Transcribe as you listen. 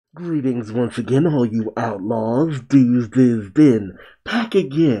Greetings once again, all you outlaws. Duuz-Diz-Din, back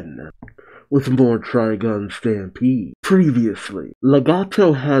again with more Trigun Stampede. Previously,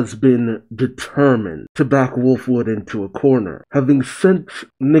 Legato has been determined to back Wolfwood into a corner, having sent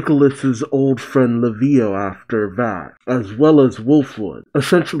Nicholas's old friend Levio after Vash, as well as Wolfwood,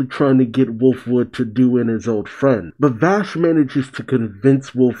 essentially trying to get Wolfwood to do in his old friend. But Vash manages to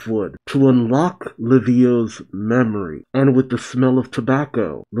convince Wolfwood to unlock Levio's memory, and with the smell of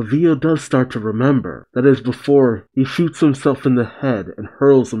tobacco, Levio does start to remember. That is before he shoots himself in the head and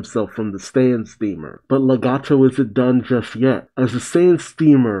hurls himself from the sand steamer. But Legato isn't done just yet, as the sand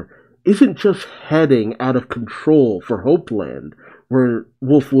steamer isn't just heading out of control for Hopeland, where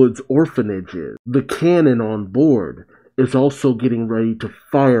Wolfwood's orphanage is. The cannon on board is also getting ready to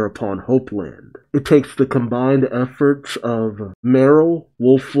fire upon Hopeland. It takes the combined efforts of Meryl,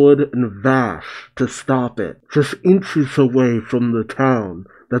 Wolfwood, and Vash to stop it, just inches away from the town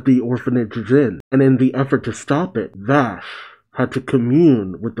that the orphanage is in. And in the effort to stop it, Vash had to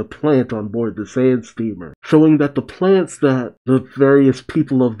commune with the plant on board the sand steamer, showing that the plants that the various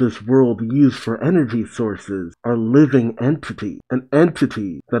people of this world use for energy sources are living entities, an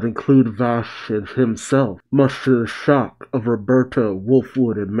entity that include Vash and himself, much to the shock of Roberto,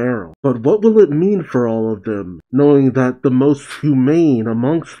 Wolfwood, and Meryl. But what will it mean for all of them, knowing that the most humane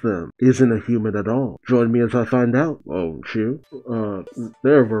amongst them isn't a human at all? Join me as I find out, won't you?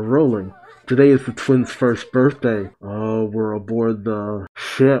 There, we're rolling. Today is the twins' first birthday. Oh, we're aboard the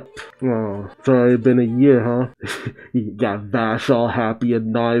ship. Oh, it's already been a year, huh? You got Vash all happy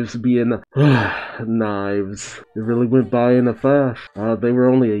and Knives being Knives. It really went by in a flash. They were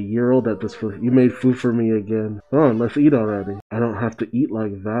only a year old at this point. You made food for me again. Oh, let's eat already. I don't have to eat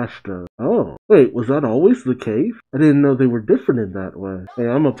like Vash does. Oh, wait, was that always the case? I didn't know they were different in that way. Hey,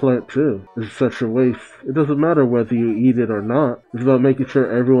 I'm a plant too. It's such a waste. It doesn't matter whether you eat it or not. It's about making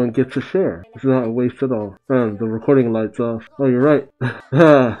sure everyone gets a share. It's not a waste at all. The recording light's off. Oh, you're right.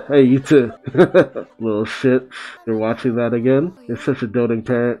 Hey, you too. Little shit. You're watching that again? You're such a doting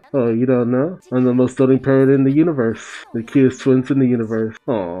parent. Oh, you don't know? I'm the most doting parent in the universe. The cutest twins in the universe.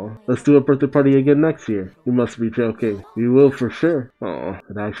 Aw. Let's do a birthday party again next year. You must be joking. You will for sure. Aw.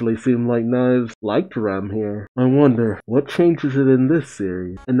 It actually seemed like Knives liked Rem here. I wonder, what changes it in this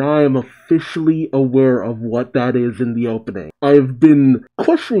series? And now I am officially aware of what that is in the opening. I've been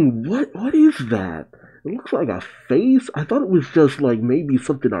questioning what is that? It looks like a face. I thought it was just like maybe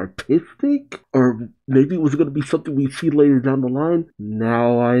something artistic, or maybe it was going to be something we see later down the line.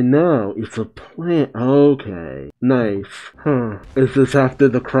 Now I know. It's a plant. Okay. Nice. Huh. Is this after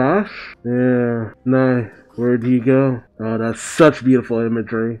the crash? Yeah. Nice. Where do you go? Oh, that's such beautiful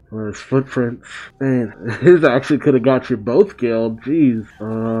imagery. Oh, his footprints. Man, his actually could have got you both killed. Jeez.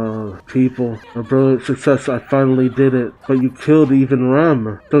 Oh, people. A brilliant success. I finally did it. But you killed even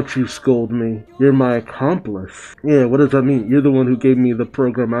Rem. Don't you scold me. You're my accomplice. Yeah, what does that mean? You're the one who gave me the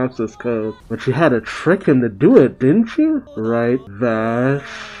program access code. But you had to trick him to do it, didn't you? Right, Vash.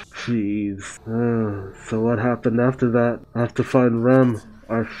 Jeez. So what happened after that? I have to find Rem.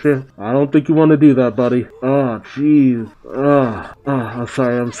 Our ship. I don't think you want to do that, buddy. Oh, jeez.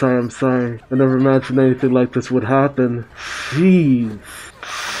 I'm sorry. I never imagined anything like this would happen. Jeez.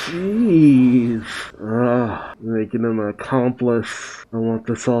 Making him an accomplice. I want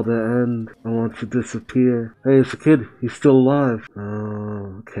this all to end. I want to disappear. Hey, it's a kid. He's still alive.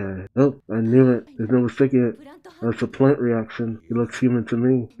 Oh, okay. Oh, I knew it. There's no mistaking it. That's a plant reaction. He looks human to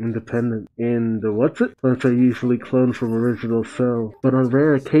me. Independent. And what's it? Plants are usually cloned from original cells. But on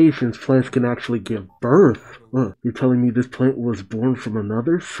rare occasions, plants can actually give birth. What? You're telling me this plant was born from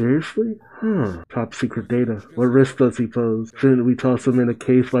another? Seriously? Huh. Top secret data. What risk does he pose? Shouldn't we toss him in a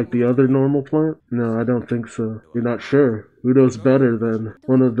case like the other normal plant? No, I don't think so. You're not sure? Who knows better than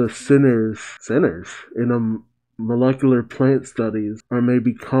one of the sinners in a molecular plant studies, or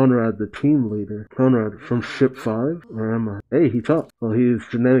maybe Conrad, the team leader. Conrad from Ship 5? Or am I? Hey, he talked. Well, his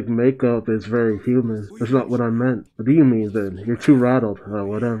genetic makeup is very human. That's not what I meant. What do you mean then? You're too rattled.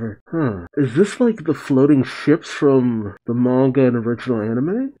 Whatever. Huh. Is this like the floating ships from the manga and original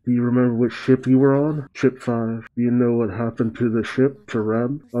anime? Do you remember which ship you were on? Ship 5. Do you know what happened to the ship? To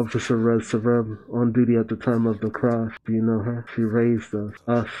Rem? Officer Red Sevrem, on duty at the time of the crash. Do you know her? She raised us.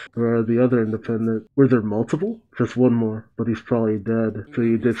 Us. Where are the other independent? Were there multiple? Just one more, but he's probably dead. So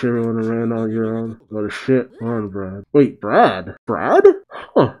you ditch everyone and ran on your own. What a shit. Come on, Brad. Wait, Brad? Brad?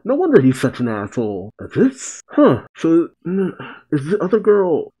 Huh, no wonder he's such an asshole. So, is the other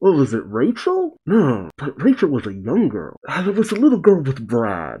girl, what was it, Rachel? No, but Rachel was a young girl. It was a little girl with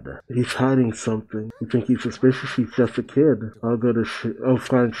Brad. He's hiding something. You think he's suspicious? He's just a kid. I'll go to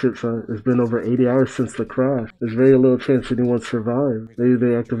find shipside. It's been over 80 hours since the crash. There's very little chance anyone survived. Maybe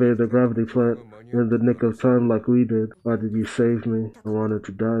they activated the gravity plant in the nick of time like we did. Why did you save me? I wanted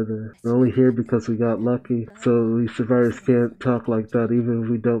to die there. We're only here because we got lucky. So we survivors can't talk like that even if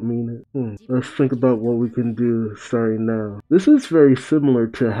we don't mean it. Let's think about what we can do starting now. This is very similar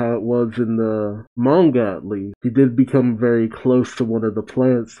to how it was in the manga at least. He did become very close to one of the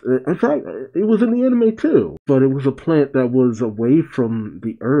plants. In fact, it was in the anime too. But it was a plant that was away from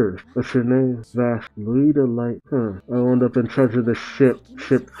the earth. What's your name? Vash. Louis the Light. I wound up in charge of the ship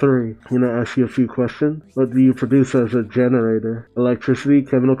 3. Can I ask you a few questions? What do you produce as a generator? Electricity,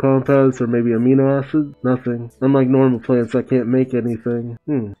 chemical compounds, or maybe amino acids? Nothing. Unlike normal plants, I can't make anything.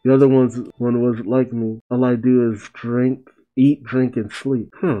 The other one was like me. All I do is eat, drink, and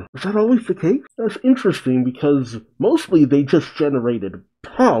sleep. Is that always the case? That's interesting because mostly they just generated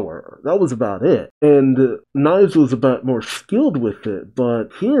power. That was about it. And Knives was a bit more skilled with it, but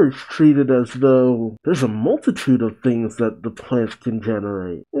here it's treated as though there's a multitude of things that the plants can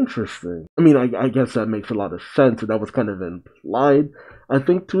generate. Interesting. I mean, I guess that makes a lot of sense, and that was kind of implied, I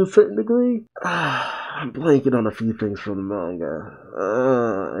think, to a certain degree. I'm blanking on a few things from the manga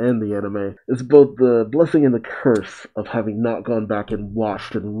and the anime. It's both the blessing and the curse of having not gone back and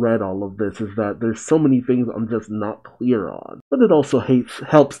watched and read all of this, is that there's so many things I'm just not clear on. But it also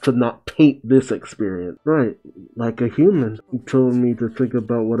helps to not paint this experience. Right, like a human. You told me to think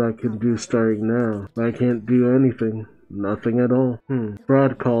about what I can do starting now. I can't do anything. Nothing at all.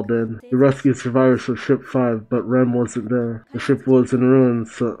 Brad called in. He rescued survivors from Ship 5, but Rem wasn't there. The ship was in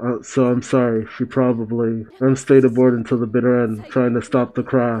ruins, so I'm sorry. Rem stayed aboard until the bitter end, trying to stop the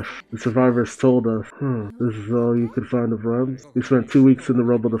crash. The survivors told us. This is all you could find of Rem's? We spent 2 weeks in the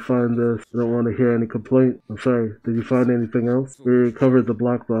rubble to find this. I don't want to hear any complaint. I'm sorry. Did you find anything else? We recovered the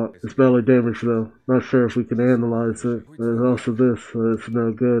black box. It's badly damaged though. Not sure if we can analyze it. There's also this. It's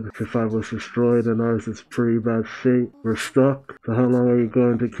no good. Ship 5 was destroyed and ours is pretty bad shape. We're stuck. So how long are you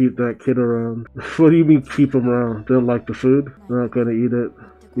going to keep that kid around? What do you mean keep him around? They don't like the food? They're not going to eat it.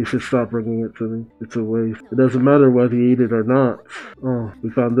 You should stop bringing it to me. It's a waste. It doesn't matter whether you eat it or not. Oh, we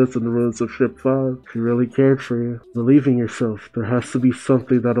found this in the ruins of Ship 5. She really cared for you. Believe in yourself. There has to be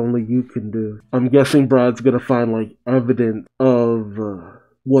something that only you can do. I'm guessing Brad's gonna find, like, evidence of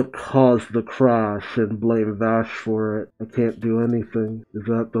what caused the crash and blame Vash for it. I can't do anything. Is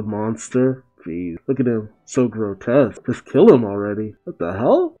that the monster? Jeez, look at him. So grotesque. Just kill him already. What the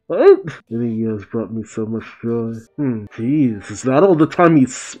hell? What? Many years brought me so much joy. Jeez, is that all the time he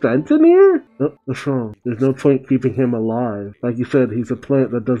spent in here? Oh, what's wrong? There's no point keeping him alive. Like you said, he's a plant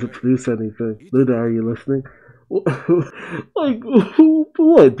that doesn't produce anything. Luda, are you listening? Like,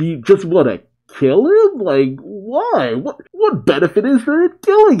 what? Do you just want to kill him? Like, why? What benefit is there in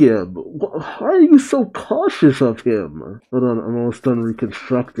killing him? Why are you so cautious of him? Hold on, I'm almost done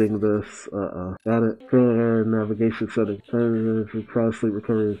reconstructing this. Got it. Current air navigation setting. Time for crowd sleep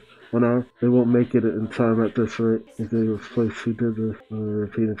recovery. 1 hour. They won't make it in time at this rate. If they replace who did this.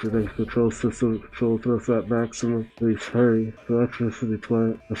 Repeat introduction control system. Control thrust at maximum. Please hurry. The electricity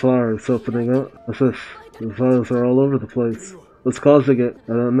plant. The flower is opening up. What's this? The files are all over the place. What's causing it?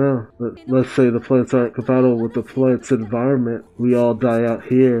 I don't know. But let's say the plants aren't compatible with the plant's environment. We all die out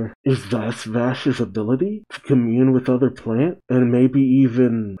here. Is that Vash's ability? To commune with other plants? And maybe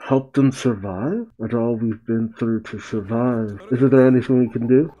even help them survive? After all we've been through to survive. Isn't there anything we can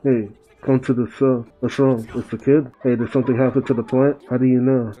do? Hey, come to the cell. What's wrong? It's the kid? Hey, did something happen to the plant? How do you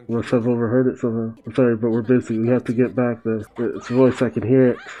know? You must have overheard it somehow. I'm sorry, but we're busy. We have to get back there. It's a voice, I can hear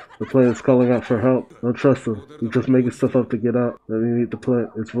it. The plant is calling out for help. Don't trust him. He's just making stuff up to get out. Let me meet the plant.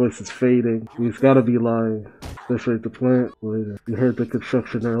 Its voice is fading. He's gotta be lying. Let's rate the plant later. You heard the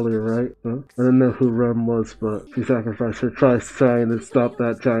construction earlier, right? Huh? I don't know who Rem was, but she sacrificed her trying to stop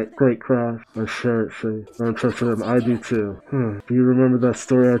that giant great crash. I'm sure it's safe. I don't trust him. I do too. Do you remember that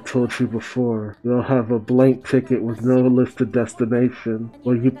story I told you before? You'll have a blank ticket with no listed destination.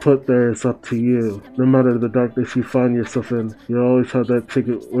 What you put there is up to you. No matter the darkness you find yourself in, you'll always have that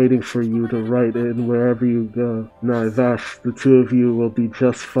ticket waiting for you to write in wherever you go. Now, Vash, the two of you will be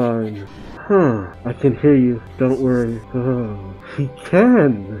just fine. I can hear you. Don't worry. Oh, he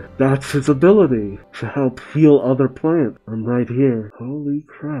can. That's his ability. To help heal other plants. I'm right here. Holy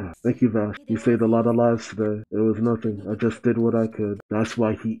crap. Thank you, Vash. You saved a lot of lives today. It was nothing. I just did what I could. That's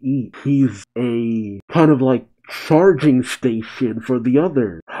why he eats. He's a kind of like charging station for the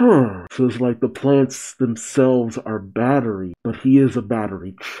other. Huh. So it's like the plants themselves are battery, but he is a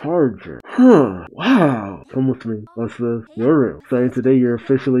battery charger. Huh. Wow. Come with me. What's this? Your room. Starting today, you're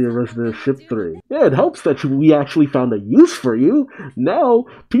officially a resident of Ship 3. Yeah, it helps that we actually found a use for you. Now,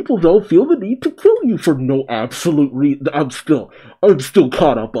 people don't feel the need to kill you for no absolute reason. I'm still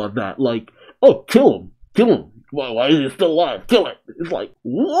caught up on that. Like, oh, kill him. Kill him. Why is he still alive? Kill it! It's like,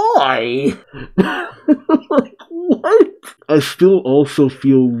 why? Like, what? I still also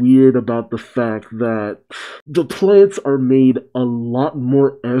feel weird about the fact that the plants are made a lot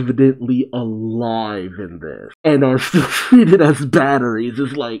more evidently alive in this, and are still treated as batteries.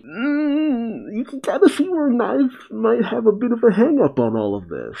 It's like, you can kind of see where Knives might have a bit of a hang-up on all of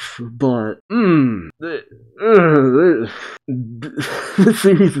this, but, the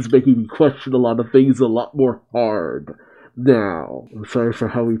series is making me question a lot of things a lot more hard now. I'm sorry for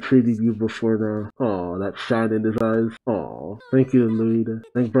how we treated you before now. Aw, that shine in his eyes. Aw, thank you, Louita.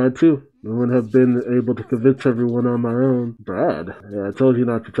 Thank Brad too. I wouldn't have been able to convince everyone on my own. Brad? Yeah, I told you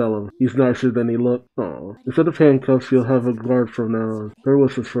not to tell him. He's nicer than he looked. Aw. Instead of handcuffs, you'll have a guard from now on. Bear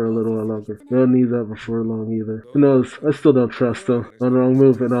with us for a little while longer. You don't need that before long either. Who knows? I still don't trust him. On the wrong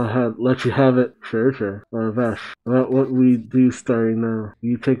move and I'll let you have it. Sure. Vash, about what we do starting now.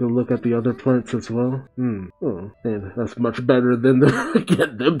 You take a look at the other plants as well? Oh, man, that's much better than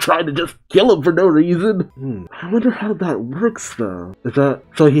them trying to just kill him for no reason. I wonder how that works though.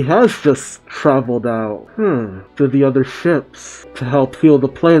 So he has just traveled out to the other ships to help heal the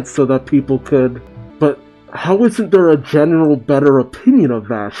plants so that people could, but how isn't there a general better opinion of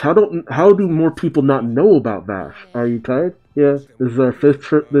Vash? How do more people not know about Vash? Are you tired? Yeah, this is our 5th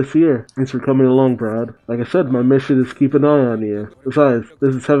trip this year. Thanks for coming along, Brad. Like I said, my mission is to keep an eye on you. Besides,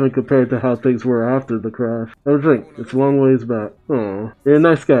 this is heaven compared to how things were after the crash. Have a drink. It's a long ways back. Aw, you're a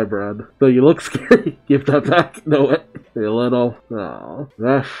nice guy, Brad. Though you look scary. Give that back. No way. Hey, little. Aw,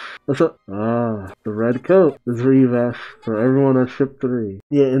 Vash. What's up? Ah, the red coat. This is for you, Vash. For everyone on Ship 3.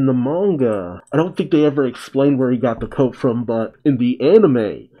 Yeah, in the manga, I don't think they ever explained where he got the coat from, but in the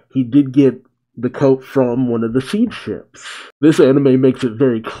anime, he did get the coat from one of the seed ships. This anime makes it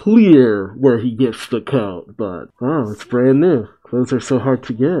very clear where he gets the coat, but oh, it's brand new. Clothes are so hard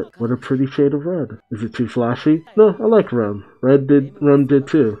to get. What a pretty shade of red. Is it too flashy? No, I like Rum. Rum did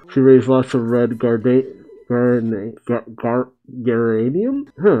too. She raised lots of red geranium?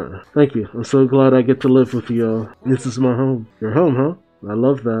 Huh. Thank you. I'm so glad I get to live with you all. This is my home. Your home, huh? I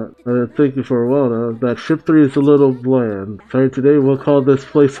love that. I've been thinking for a while now that Ship 3 is a little bland. Starting today, we'll call this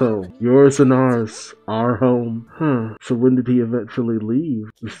place home. Yours and ours. Our home. Huh. So when did he eventually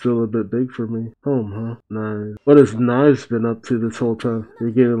leave? It's still a bit big for me. Home, huh? Nice. What has Knives been up to this whole time? You're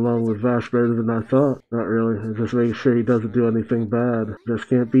getting along with Vash better than I thought. Not really. I'm just making sure he doesn't do anything bad. Just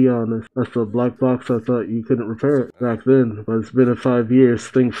can't be honest. That's the black box I thought you couldn't repair it back then. But it's been 5 years.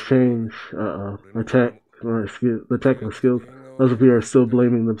 Things change. The technical skills. Those of you are still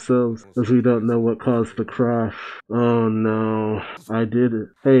blaming themselves, as we don't know what caused the crash. Oh no, I did it.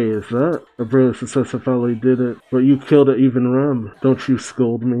 Hey, is that? A brilliant success, I finally did it. But you killed it, even Rum. Don't you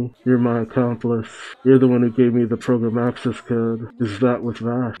scold me. You're my accomplice. You're the one who gave me the program access code. Is that with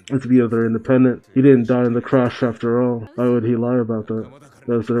Vash? It's the other independent. He didn't die in the crash after all. Why would he lie about that?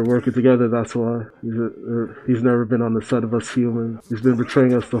 Those that are working together, that's why. He's never been on the side of us humans. He's been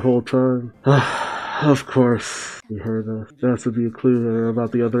betraying us the whole time. Of course. You heard us. There has to be a clue there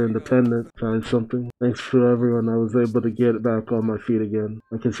about the other independent. Find something. Thanks to everyone, I was able to get back on my feet again.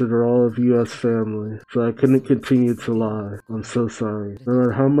 I consider all of you as family, so I couldn't continue to lie. I'm so sorry. No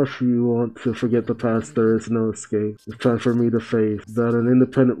matter how much you want to forget the past, there is no escape. It's time for me to face that an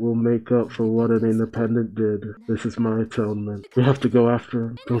independent will make up for what an independent did. This is my atonement. We have to go after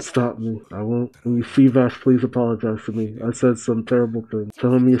him. Don't stop me. I won't. When you see Vash, please apologize to me. I said some terrible things.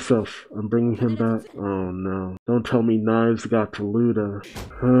 Tell him yourself. I'm bringing him back. Oh no. Don't tell me Knives got to Luda.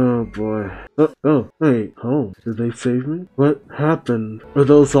 Oh boy. Oh, wait. Home. Did they save me? What happened? Are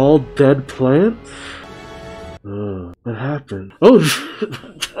those all dead plants? What happened? Oh,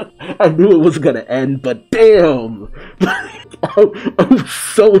 I knew it was gonna end, but damn! I was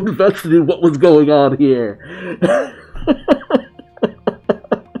so invested in what was going on here.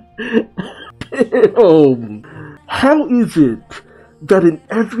 Damn! How is it that in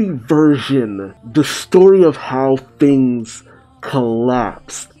every version, the story of how things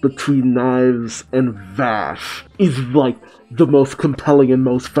collapsed between Knives and Vash is like the most compelling and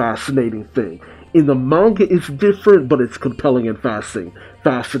most fascinating thing? In the manga, it's different, but it's compelling and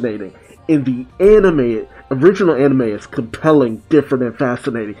fascinating. In the anime, original anime is compelling, different, and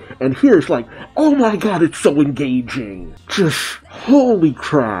fascinating. And here it's like, oh my god, it's so engaging. Just, holy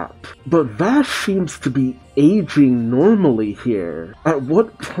crap. But Vash seems to be aging normally here. At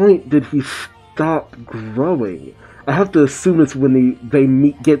what point did he stop growing? I have to assume it's when they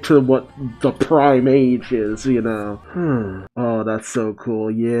get to what the prime age is, you know. Oh, that's so cool.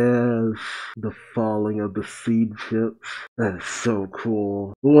 Yes. The falling of the seed chips. That is so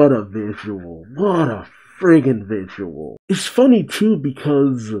cool. What a visual. What a friggin' visual. It's funny too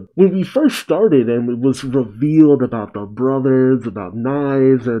because when we first started and it was revealed about the brothers, about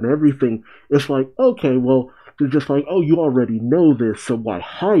knives and everything, it's like, okay, well, they're just like, oh, you already know this, so why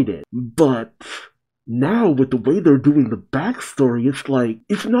hide it? But now, with the way they're doing the backstory, it's like,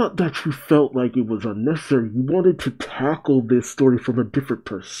 it's not that you felt like it was unnecessary. You wanted to tackle this story from a different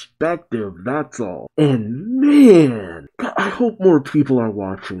perspective, that's all. And man, I hope more people are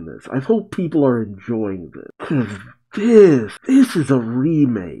watching this. I hope people are enjoying this. Because this is a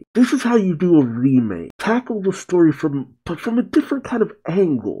remake. This is how you do a remake. Tackle the story from a different kind of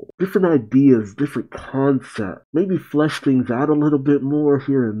angle. Different ideas, different concepts. Maybe flesh things out a little bit more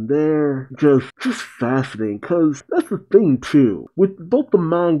here and there. Just fascinating. Because that's the thing too. With both the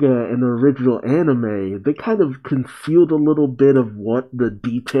manga and the original anime, they kind of concealed a little bit of what the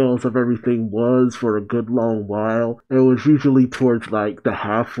details of everything was for a good long while. It was usually towards like the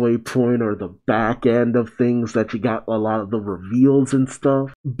halfway point or the back end of things that you got a lot of the reveals and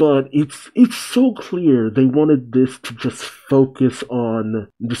stuff. But it's so clear they wanted this to just focus on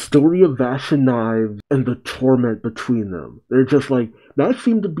the story of Vash and Knives and the torment between them. They're just like, that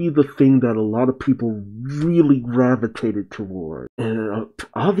seemed to be the thing that a lot of people really gravitated toward. And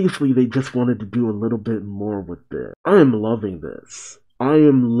obviously they just wanted to do a little bit more with this. I am loving this. I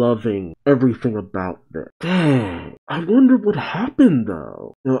am loving everything about this. Dang. I wonder what happened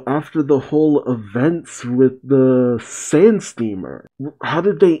though. You know, after the whole events with the sand steamer. How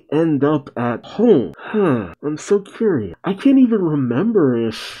did they end up at home? I'm so curious. I can't even remember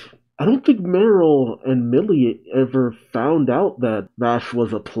if... I don't think Meryl and Millie ever found out that Vash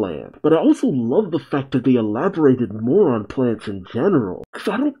was a plant. But I also love the fact that they elaborated more on plants in general. Because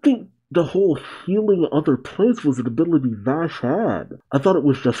I don't think the whole healing other plants was an ability Vash had. I thought it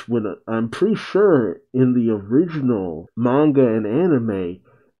was just when, I'm pretty sure in the original manga and anime,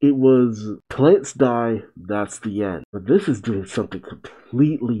 it was plants die, that's the end. But this is doing something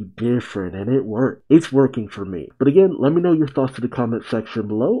completely different and it worked. It's working for me. But again, let me know your thoughts in the comment section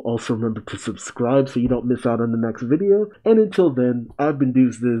below. Also remember to subscribe so you don't miss out on the next video. And until then, I've been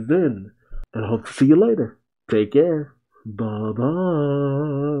Duuz-Diz-Din, and I hope to see you later. Take care.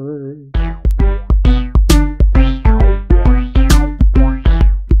 Bye-bye.